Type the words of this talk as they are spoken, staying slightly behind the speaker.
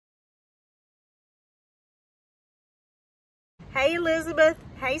Hey Elizabeth,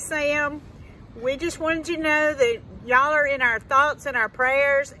 hey Sam. We just wanted you to know that y'all are in our thoughts and our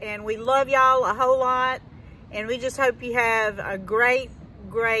prayers, and we love y'all a whole lot. And we just hope you have a great,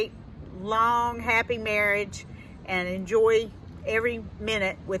 long, happy marriage and enjoy every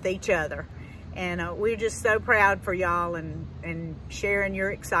minute with each other. And we're just so proud for y'all and sharing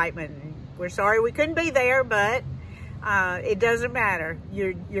your excitement. And we're sorry we couldn't be there, but it doesn't matter.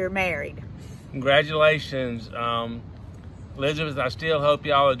 You're married. Congratulations. Elizabeth, I still hope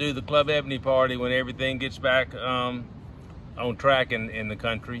y'all will do the Club Ebony party when everything gets back on track in the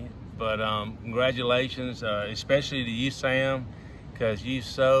country. But congratulations, especially to you, Sam, because you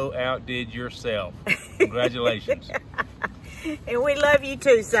so outdid yourself. Congratulations. And we love you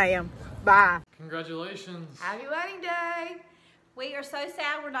too, Sam. Bye. Congratulations. Happy wedding day. We are so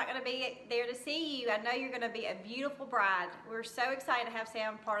sad we're not going to be there to see you. I know you're going to be a beautiful bride. We're so excited to have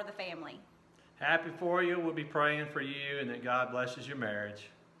Sam part of the family. Happy for you. We'll be praying for you and that God blesses your marriage.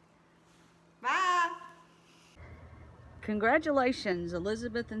 Bye. Congratulations,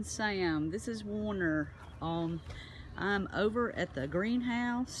 Elizabeth and Sam. This is Warner. I'm over at the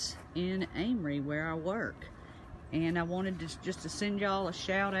greenhouse in Amory where I work, and I wanted just to send y'all a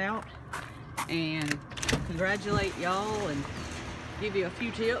shout out and congratulate y'all and give you a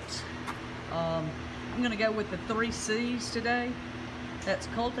few tips. I'm gonna go with the 3 C's today. That's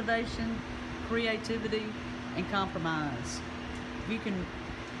cultivation, creativity, and compromise. If you can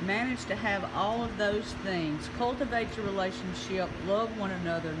manage to have all of those things, cultivate your relationship, love one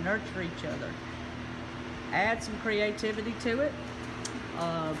another, nurture each other, add some creativity to it,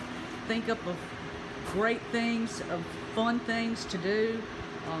 think up of great things, of fun things to do,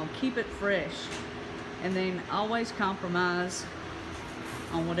 keep it fresh, and then always compromise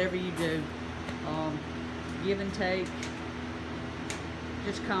on whatever you do. Give and take,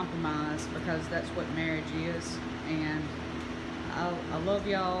 just compromise, because that's what marriage is. And I love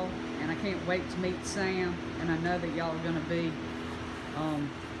y'all, and I can't wait to meet Sam, and I know that y'all are going to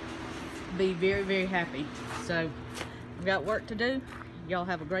be very happy. So I've got work to do. Y'all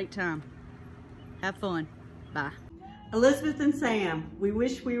have a great time. Have fun. Bye. Elizabeth and Sam, we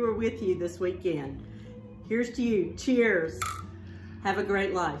wish we were with you this weekend. Here's to you. Cheers. Have a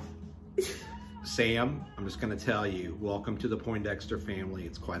great life. Sam, I'm just going to tell you, welcome to the Poindexter family.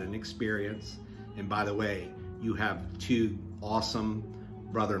 It's quite an experience. And by the way, you have 2 awesome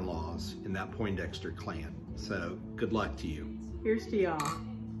brother-in-laws in that Poindexter clan. So good luck to you. Here's to y'all.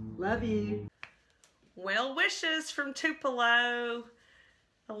 Love you. Well wishes from Tupelo,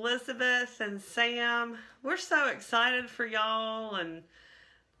 Elizabeth and Sam. We're so excited for y'all, and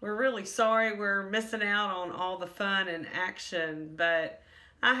we're really sorry we're missing out on all the fun and action, but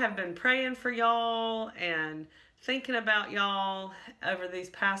I have been praying for y'all and thinking about y'all over these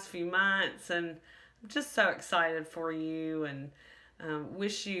past few months, and I'm just so excited for you, and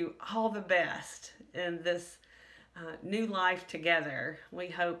wish you all the best in this new life together. We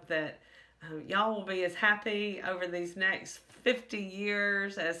hope that y'all will be as happy over these next 50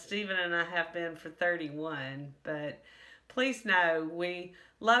 years as Stephen and I have been for 31. But please know we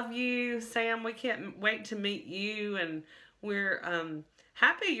love you, Sam. We can't wait to meet you, and we're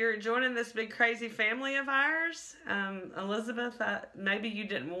happy you're joining this big crazy family of ours. Elizabeth, maybe you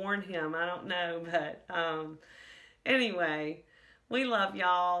didn't warn him, I don't know, but anyway, we love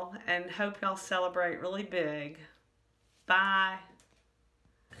y'all and hope y'all celebrate really big. Bye.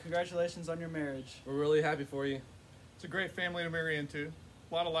 Congratulations on your marriage. We're really happy for you. It's a great family to marry into.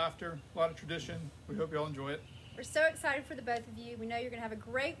 A lot of laughter, a lot of tradition. We hope y'all enjoy it. We're so excited for the both of you. We know you're going to have a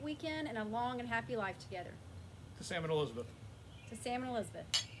great weekend and a long and happy life together. To Sam and Elizabeth. To Sam and Elizabeth.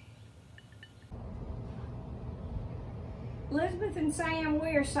 Elizabeth and Sam,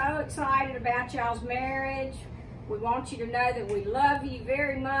 we are so excited about y'all's marriage. We want you to know that we love you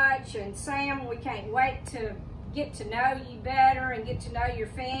very much. And Sam, we can't wait to get to know you better and get to know your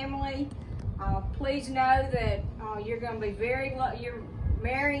family. Please know that you're going to be you're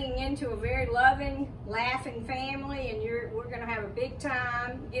marrying into a very loving, laughing family, and we're going to have a big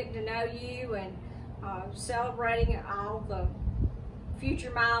time getting to know you and celebrating all the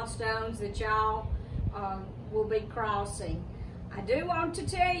future milestones that y'all will be crossing. I do want to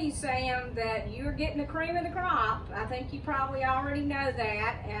tell you, Sam, that you're getting the cream of the crop. I think you probably already know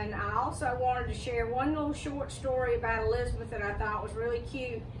that. And I also wanted to share one little short story about Elizabeth that I thought was really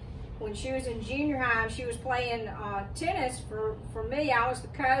cute. When she was in junior high, she was playing tennis for me. I was the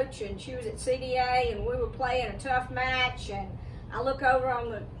coach, and she was at CDA, and we were playing a tough match. And I look over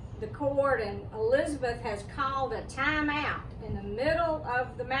on the court, and Elizabeth has called a timeout in the middle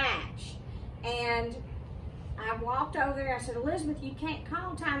of the match. And I walked over there, I said, Elizabeth, you can't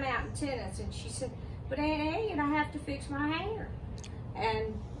call timeout in tennis. And she said, but Aunt Elliot, I have to fix my hair.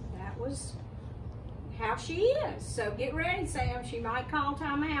 And that was how she is. So get ready, Sam. She might call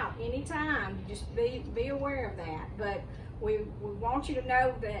time out anytime. Just be aware of that. But we want you to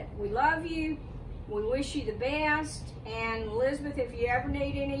know that we love you. We wish you the best. And Elizabeth, if you ever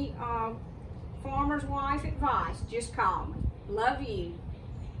need any farmer's wife advice, just call me. Love you.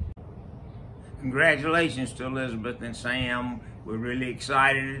 Congratulations to Elizabeth and Sam. We're really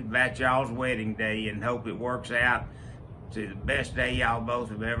excited about y'all's wedding day and hope it works out to the best day y'all both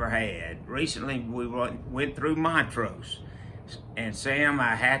have ever had. Recently, we went through Montrose. And Sam,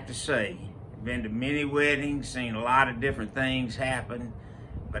 I have to say, been to many weddings, seen a lot of different things happen,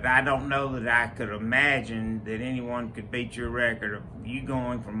 but I don't know that I could imagine that anyone could beat your record of you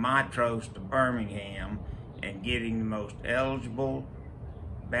going from Montrose to Birmingham and getting the most eligible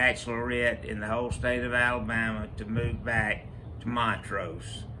bachelorette in the whole state of Alabama to move back to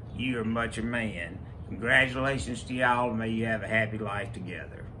Montrose. You are much a man. Congratulations to y'all, and may you have a happy life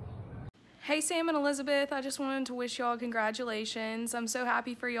together. Hey Sam and Elizabeth, I just wanted to wish y'all congratulations. I'm so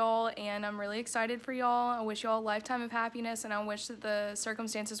happy for y'all and I'm really excited for y'all. I wish y'all a lifetime of happiness and I wish that the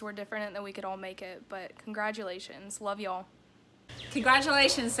circumstances were different and that we could all make it, but congratulations. Love y'all.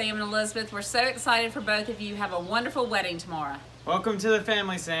 Congratulations, Sam and Elizabeth. We're so excited for both of you. Have a wonderful wedding tomorrow. Welcome to the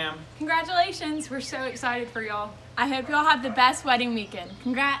family, Sam. Congratulations. We're so excited for y'all. I hope y'all have the best wedding weekend.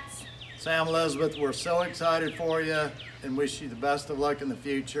 Congrats. Sam, Elizabeth, we're so excited for you and wish you the best of luck in the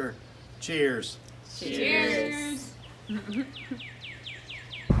future. Cheers. Cheers. Hey,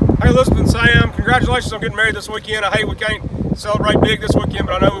 Elizabeth and Sam, congratulations on getting married this weekend. I hate we can't celebrate big this weekend,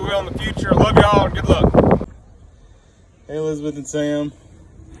 but I know we will in the future. Love y'all and good luck. Hey, Elizabeth and Sam.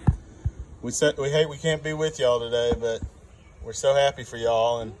 We hate we can't be with y'all today, but we're so happy for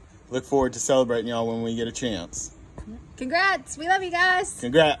y'all and look forward to celebrating y'all when we get a chance. Congrats. We love you guys.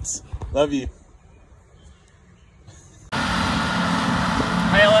 Congrats. Love you.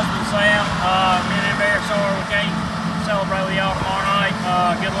 Hey, Elizabeth and Sam. Me and Barry sorry we can't celebrate with y'all tomorrow night.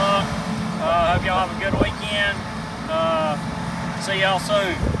 Good luck. Hope y'all have a good weekend. See y'all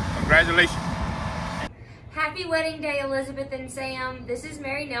soon. Congratulations. Happy wedding day, Elizabeth and Sam. This is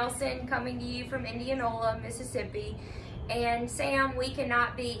Mary Nelson coming to you from Indianola, Mississippi. And Sam, we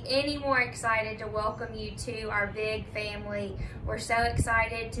cannot be any more excited to welcome you to our big family. We're so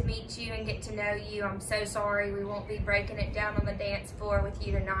excited to meet you and get to know you. I'm so sorry we won't be breaking it down on the dance floor with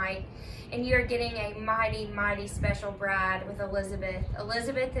you tonight. And you're getting a mighty, mighty special bride with Elizabeth.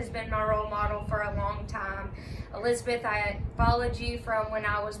 Elizabeth has been my role model for a long time. Elizabeth, I followed you from when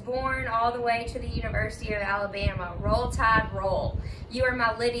I was born all the way to the University of Alabama. Roll Tide, roll. You were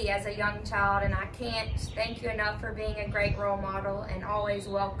my Liddy as a young child, and I can't thank you enough for being a great role model and always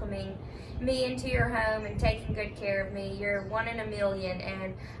welcoming me into your home and taking good care of me. You're one in a million,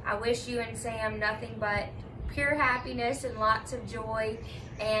 and I wish you and Sam nothing but pure happiness and lots of joy.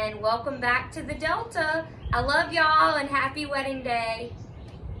 And welcome back to the Delta. I love y'all and happy wedding day.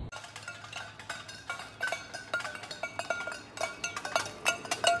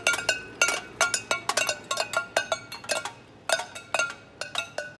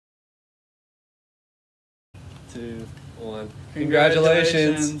 Two, one.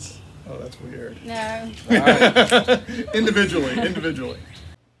 Congratulations. Oh, that's weird. No. All right. Individually.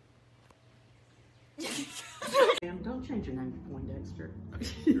 Don't change your name to Poindexter. Okay,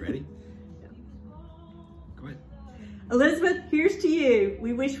 you ready? Yeah. Go ahead. Elizabeth, here's to you.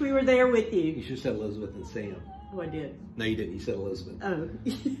 We wish we were there with you. You should have said Elizabeth and Sam. Oh, I did. No, you didn't. You said Elizabeth. Oh.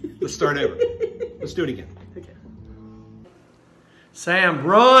 Let's start over. Let's do it again. Okay. Sam,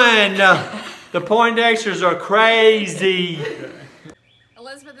 run! The Poindexters are crazy.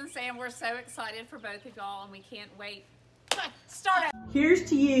 Elizabeth and Sam, we're so excited for both of y'all, and we can't wait. Start it. Here's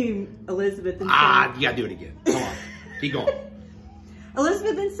to you, Elizabeth and Sam. You gotta do it again. Come on. Keep going.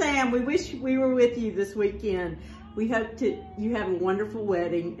 Elizabeth and Sam, we wish we were with you this weekend. We hope you have a wonderful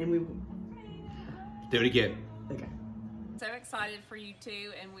wedding, and we... Do it again. Okay. So excited for you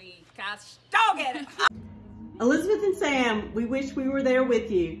two, and we, gosh, dog it. Elizabeth and Sam, we wish we were there with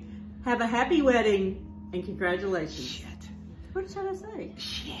you. Have a happy wedding, and congratulations. Shit. What did I say?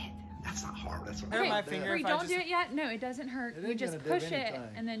 Shit. That's not hard. That's Okay, my finger wait, don't do it yet. No, it doesn't hurt. It You ain't just gonna do push it anything.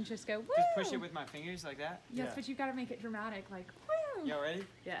 and then just go, woo! Just push it with my fingers like that? Yes, Yeah. but you gotta make it dramatic, like, woo! Y'all ready?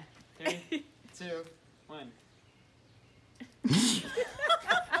 Yeah. 3, 2, 1.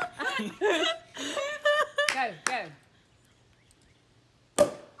 Go.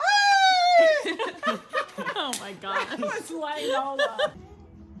 Oh my God. It's laying all up.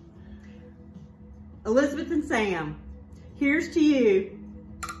 Elizabeth and Sam, here's to you.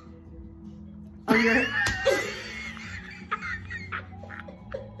 On your...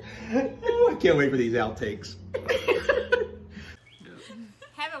 I can't wait for these outtakes.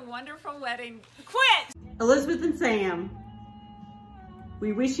 Have a wonderful wedding. Quit! Elizabeth and Sam,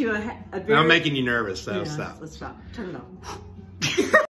 we wish you a very... I'm making you nervous, so Yeah, stop. Let's stop. Turn it off.